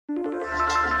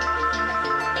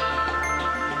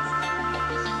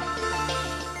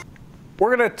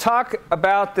We're going to talk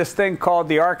about this thing called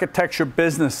the architecture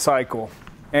business cycle.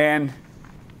 And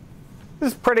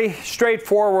this is a pretty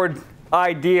straightforward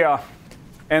idea,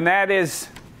 and that is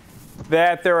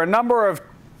that there are a number of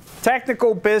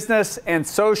technical, business, and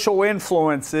social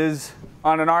influences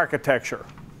on an architecture.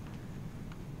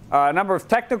 A number of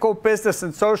technical, business,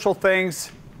 and social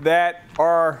things that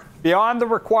are beyond the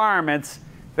requirements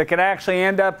that can actually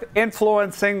end up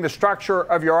influencing the structure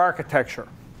of your architecture.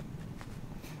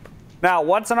 Now,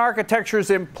 once an architecture is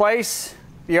in place,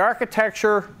 the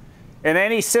architecture and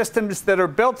any systems that are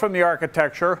built from the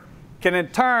architecture can in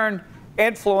turn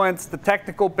influence the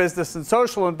technical, business, and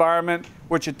social environment,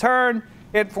 which in turn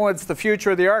influence the future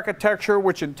of the architecture,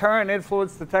 which in turn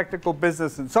influence the technical,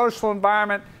 business, and social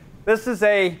environment. This is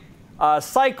a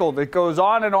cycle that goes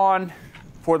on and on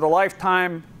for the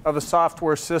lifetime of a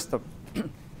software system.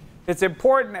 It's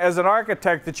important as an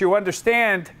architect that you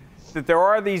understand that there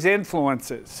are these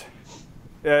influences.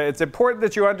 It's important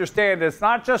that you understand it's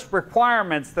not just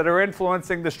requirements that are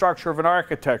influencing the structure of an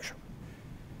architecture.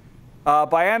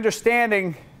 By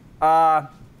understanding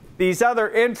these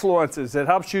other influences, it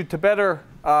helps you to better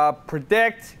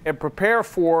predict and prepare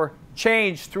for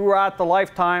change throughout the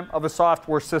lifetime of a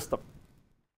software system.